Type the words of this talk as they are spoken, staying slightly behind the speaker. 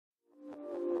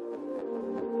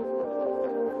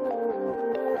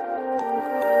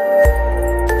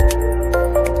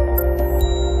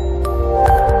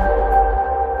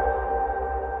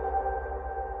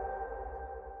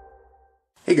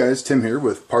guys, Tim here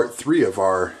with part 3 of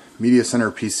our Media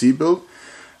Center PC build.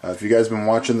 If you guys have been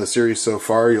watching the series so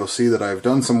far, you'll see that I've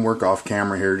done some work off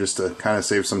camera here just to kind of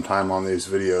save some time on these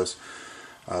videos.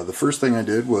 The first thing I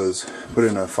did was put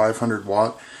in a 500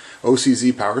 watt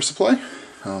OCZ power supply.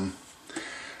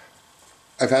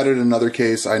 I've had it in another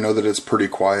case. I know that it's pretty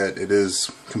quiet. It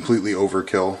is completely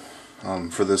overkill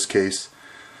for this case,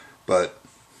 but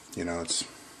you know, it's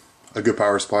a good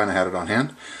power supply and I had it on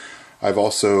hand. I've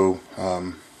also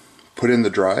put in the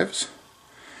drives,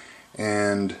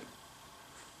 and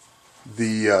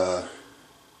the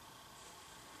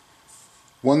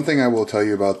one thing I will tell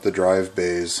you about the drive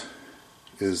bays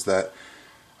is that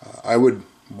I would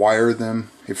wire them,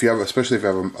 if you have, especially if you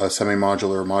have a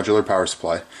semi-modular or modular power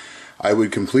supply, I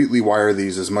would completely wire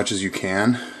these as much as you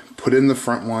can. Put in the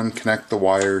front one, connect the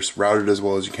wires, route it as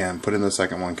well as you can. Put in the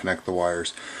second one, connect the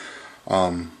wires.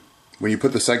 When you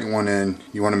put the second one in,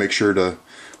 you want to make sure to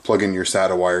plug in your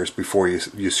SATA wires before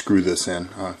you screw this in,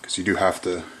 because you do have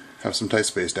to have some tight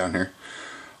space down here.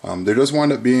 There does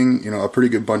wind up being, you know, a pretty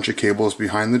good bunch of cables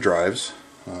behind the drives.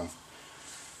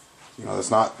 You know, that's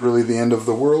not really the end of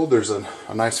the world. There's a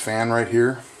nice fan right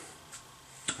here.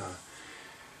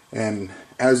 And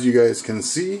as you guys can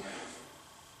see,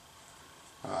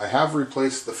 I have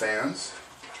replaced the fans.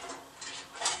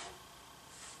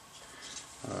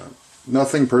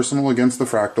 Nothing personal against the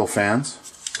Fractal fans.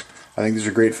 I think these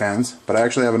are great fans, but I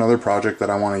actually have another project that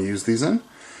I want to use these in,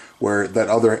 where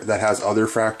that has other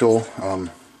Fractal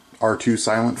R2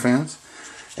 silent fans,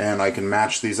 and I can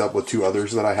match these up with two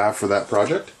others that I have for that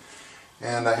project.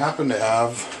 And I happen to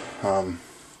have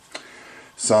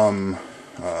some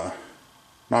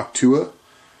Noctua.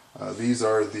 These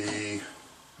are the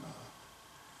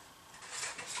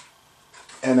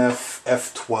NF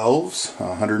F12s,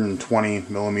 120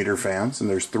 millimeter fans, and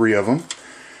there's 3 of them.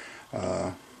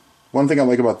 One thing I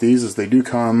like about these is they do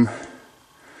come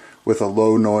with a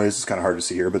low noise. It's kind of hard to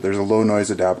see here, but there's a low noise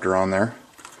adapter on there.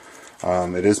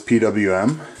 It is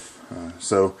PWM,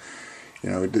 so you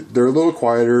know, they're a little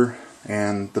quieter.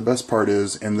 And the best part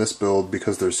is, in this build,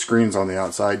 because there's screens on the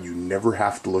outside, you never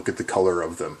have to look at the color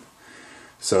of them.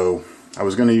 So I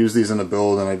was going to use these in a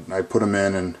build, and I put them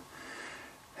in, and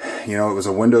you know, it was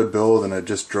a windowed build, and it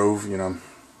just drove, you know,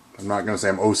 I'm not going to say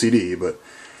I'm OCD, but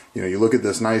you know, you look at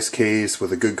this nice case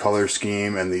with a good color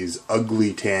scheme and these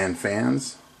ugly tan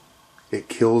fans, it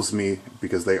kills me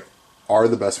because they are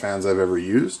the best fans I've ever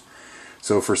used.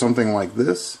 So for something like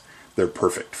this, they're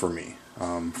perfect for me.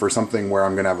 For something where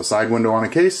I'm going to have a side window on a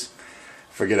case,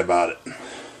 forget about it.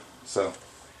 So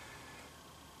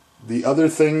the other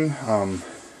thing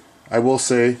I will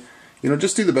say, you know,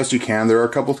 just do the best you can. There are a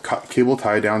couple cable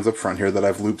tie downs up front here that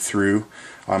I've looped through.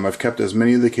 I've kept as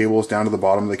many of the cables down to the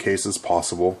bottom of the case as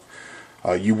possible.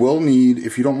 You will need,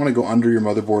 if you don't want to go under your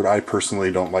motherboard, I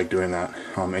personally don't like doing that,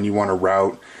 and you want to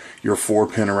route your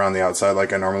 4-pin around the outside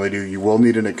like I normally do, you will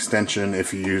need an extension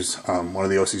if you use one of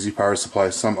the OCZ power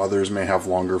supplies. Some others may have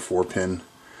longer 4-pin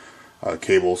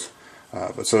cables,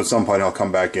 but so at some point I'll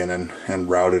come back in and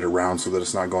route it around so that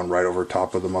it's not going right over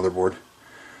top of the motherboard.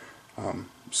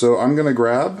 So I'm going to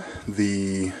grab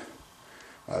the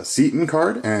Seton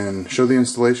card and show the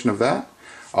installation of that.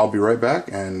 I'll be right back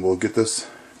and we'll get this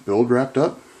build wrapped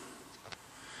up.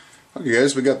 Okay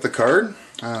guys, we got the card.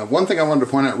 One thing I wanted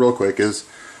to point out real quick is,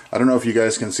 I don't know if you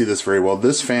guys can see this very well,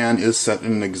 this fan is set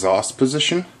in an exhaust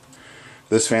position.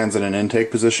 This fan's in an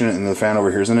intake position, and the fan over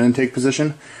here is in an intake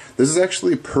position. This is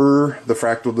actually per the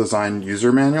Fractal Design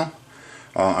user manual.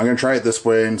 I'm going to try it this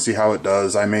way and see how it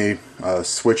does. I may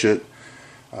switch it.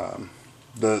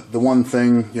 The one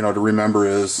thing, you know, to remember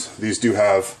is these do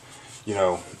have, you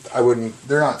know,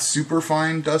 they're not super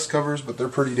fine dust covers, but they're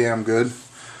pretty damn good.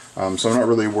 So I'm not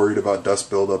really worried about dust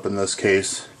buildup in this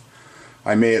case.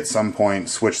 I may at some point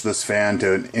switch this fan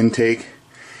to an intake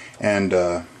and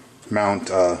mount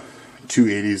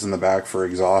 280s in the back for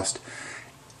exhaust.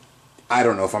 I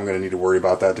don't know if I'm going to need to worry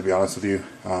about that, to be honest with you.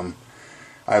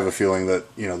 I have a feeling that,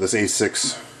 you know, this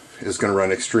A6 is going to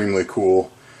run extremely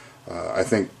cool. I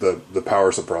think the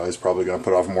power supply is probably going to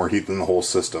put off more heat than the whole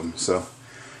system. So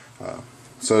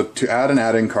to add an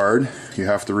add-in card, you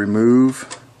have to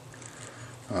remove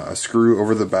a screw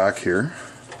over the back here.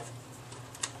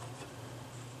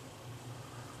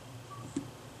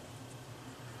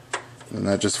 And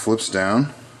that just flips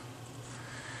down,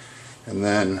 and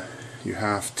then you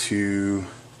have to,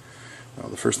 well,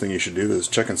 the first thing you should do is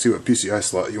check and see what PCI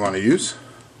slot you want to use.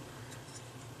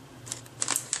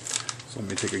 So let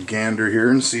me take a gander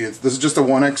here and see it. This is just a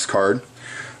 1X card.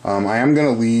 I am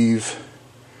going to leave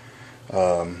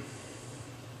my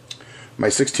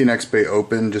 16X bay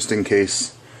open just in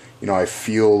case, you know, I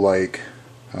feel like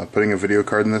putting a video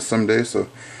card in this someday, so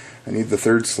I need the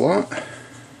third slot.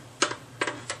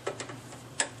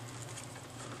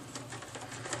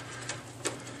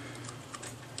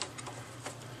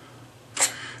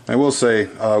 I will say,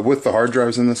 with the hard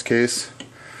drives in this case,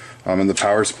 and the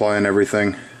power supply and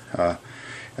everything, and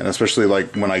especially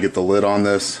like when I get the lid on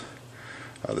this,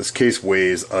 this case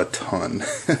weighs a ton.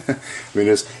 I mean,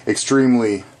 it's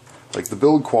extremely, like, the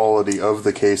build quality of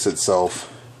the case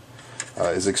itself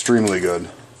is extremely good.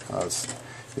 It's,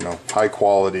 you know, high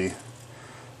quality,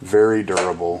 very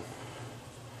durable.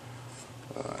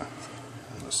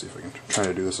 Let's see if I can try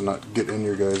to do this and not get in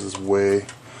your guys' way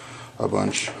a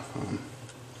bunch.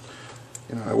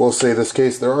 You know, I will say this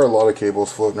case, there are a lot of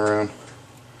cables floating around,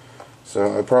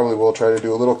 so I probably will try to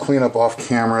do a little cleanup off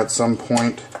camera at some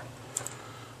point.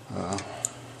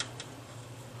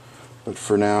 But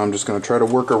for now, I'm just going to try to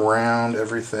work around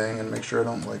everything and make sure I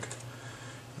don't, like,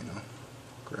 you know,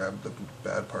 grab the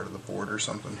bad part of the board or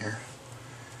something here.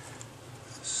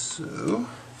 So,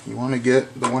 you want to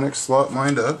get the 1X slot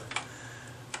lined up,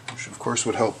 which of course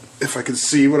would help if I could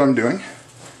see what I'm doing.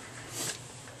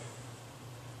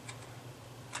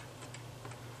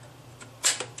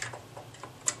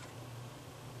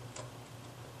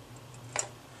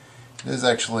 It is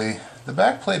actually, the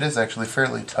back plate is actually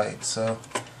fairly tight, so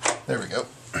there we go.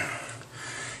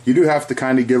 You do have to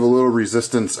kind of give a little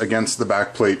resistance against the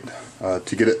back plate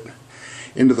to get it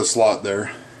into the slot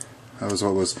there. That was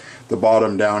what was the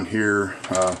bottom down here.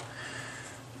 The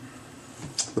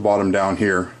bottom down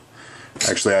here.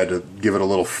 Actually, I had to give it a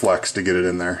little flex to get it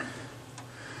in there.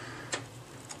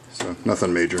 So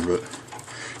nothing major, but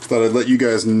thought I'd let you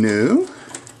guys know.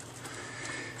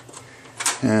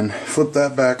 And flip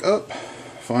that back up,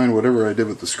 find whatever I did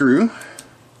with the screw,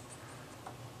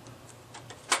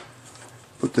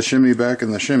 put the shimmy back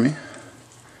in the shimmy.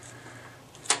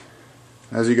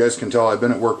 As you guys can tell, I've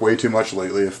been at work way too much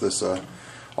lately if this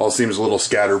all seems a little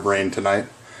scatterbrained tonight.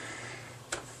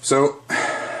 So,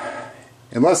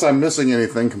 unless I'm missing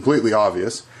anything completely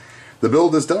obvious, the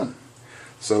build is done.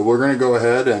 So we're going to go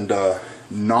ahead and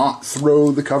not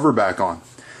throw the cover back on.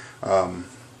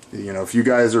 You know, if you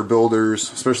guys are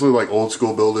builders, especially like old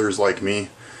school builders like me,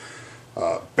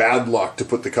 bad luck to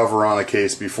put the cover on a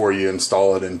case before you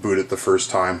install it and boot it the first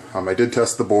time. I did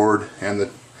test the board and the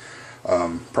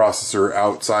processor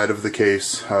outside of the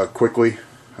case quickly,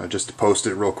 just to post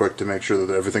it real quick to make sure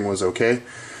that everything was okay.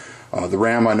 The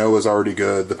RAM I know is already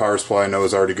good, the power supply I know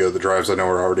is already good, the drives I know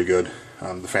are already good,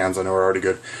 the fans I know are already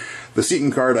good. The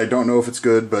Seaton card, I don't know if it's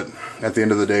good, but at the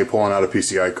end of the day, pulling out a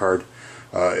PCI card,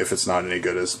 if it's not any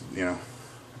good, is, you know,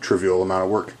 a trivial amount of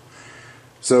work.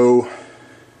 So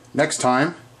next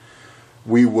time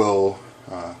we will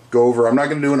go over, I'm not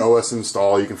going to do an OS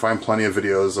install. You can find plenty of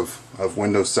videos of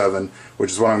Windows 7,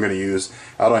 which is what I'm going to use,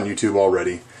 out on YouTube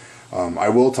already. I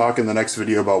will talk in the next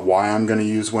video about why I'm going to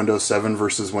use Windows 7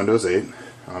 versus Windows 8.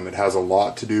 It has a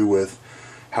lot to do with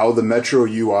how the Metro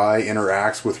UI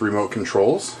interacts with remote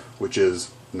controls, which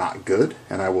is not good,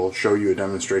 and I will show you a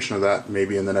demonstration of that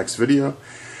maybe in the next video.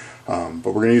 But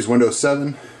we're going to use Windows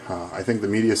 7. I think the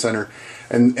Media Center,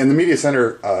 and the Media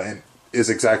Center is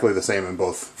exactly the same in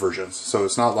both versions. So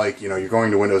it's not like, you know, you're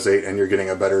going to Windows 8 and you're getting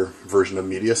a better version of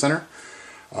Media Center.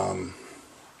 You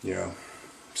know,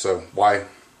 so why?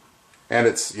 And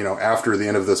it's, you know, after the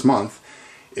end of this month,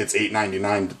 it's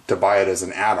 $8.99 to buy it as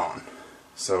an add-on.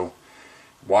 So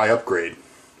why upgrade?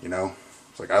 You know,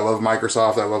 it's like, I love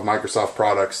Microsoft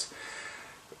products,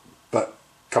 but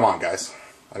come on, guys.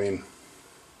 I mean,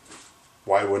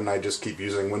 why wouldn't I just keep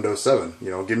using Windows 7?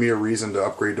 You know, give me a reason to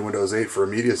upgrade to Windows 8 for a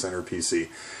Media Center PC.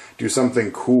 Do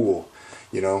something cool,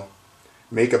 you know,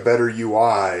 make a better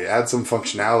UI, add some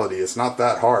functionality. It's not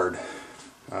that hard.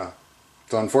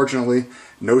 So unfortunately,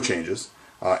 no changes,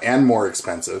 and more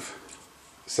expensive.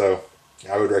 So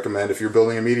I would recommend, if you're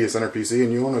building a Media Center PC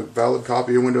and you want a valid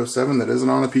copy of Windows 7 that isn't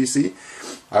on a PC,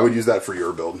 I would use that for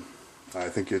your build. I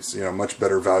think it's, you know, much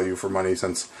better value for money,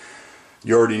 since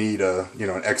you already need a, you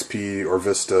know, an XP or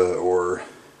Vista or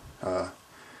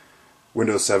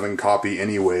Windows 7 copy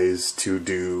anyways to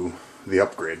do the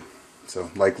upgrade.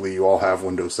 So likely you all have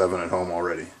Windows 7 at home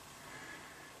already.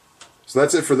 So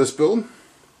that's it for this build.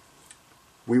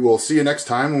 We will see you next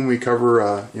time when we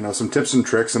cover you know, some tips and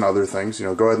tricks and other things. You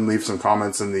know, go ahead and leave some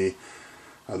comments in the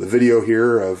video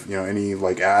here of, you know, any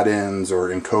like add-ins or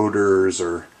encoders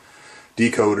or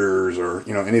decoders or,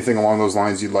 you know, anything along those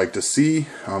lines you'd like to see,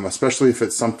 especially if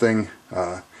it's something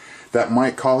that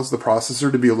might cause the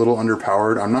processor to be a little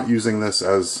underpowered. I'm not using this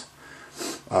as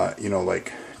you know,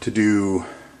 like to do,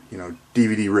 you know,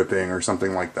 DVD ripping or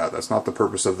something like that. That's not the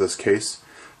purpose of this case.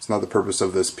 It's not the purpose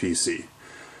of this PC.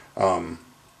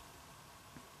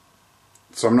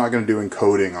 So I'm not going to do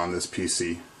encoding on this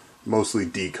PC, mostly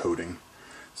decoding.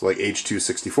 So like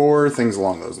H.264, things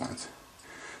along those lines.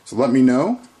 So let me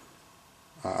know.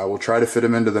 I will try to fit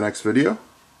them into the next video.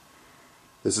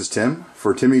 This is Tim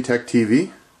for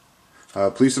TimmyTechTV.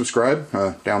 Please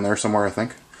subscribe down there somewhere, I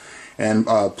think. And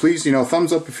please,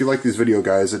 thumbs up if you like these video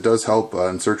guys. It does help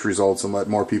in search results and let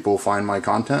more people find my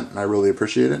content, and I really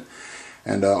appreciate it.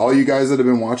 And all you guys that have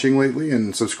been watching lately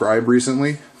and subscribed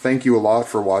recently, thank you a lot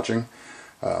for watching.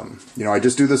 I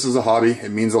just do this as a hobby.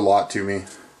 It means a lot to me.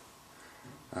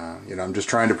 I'm just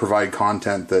trying to provide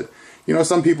content that,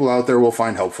 some people out there will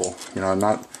find helpful. I'm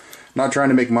not trying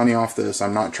to make money off this.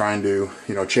 I'm not trying to,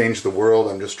 change the world.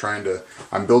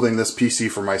 I'm building this PC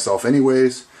for myself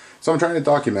anyways. So I'm trying to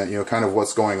document, kind of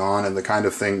what's going on and the kind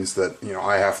of things that,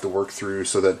 I have to work through,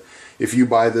 so that if you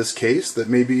buy this case, that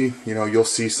maybe, you'll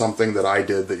see something that I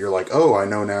did that you're like, oh, I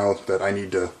know now that I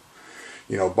need to,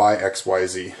 buy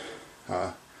XYZ.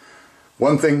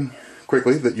 One thing,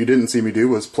 quickly, that you didn't see me do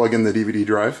was plug in the DVD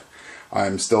drive.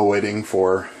 I'm still waiting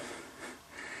for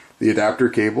the adapter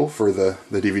cable for the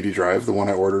DVD drive. The one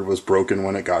I ordered was broken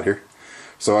when it got here.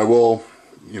 So I will,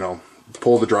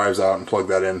 pull the drives out and plug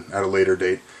that in at a later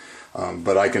date.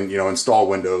 But I can, install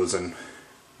Windows and,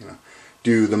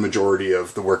 do the majority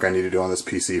of the work I need to do on this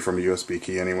PC from a USB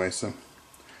key anyway. So,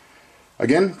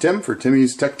 again, Tim for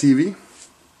Timmy's Tech TV.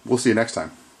 We'll see you next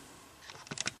time.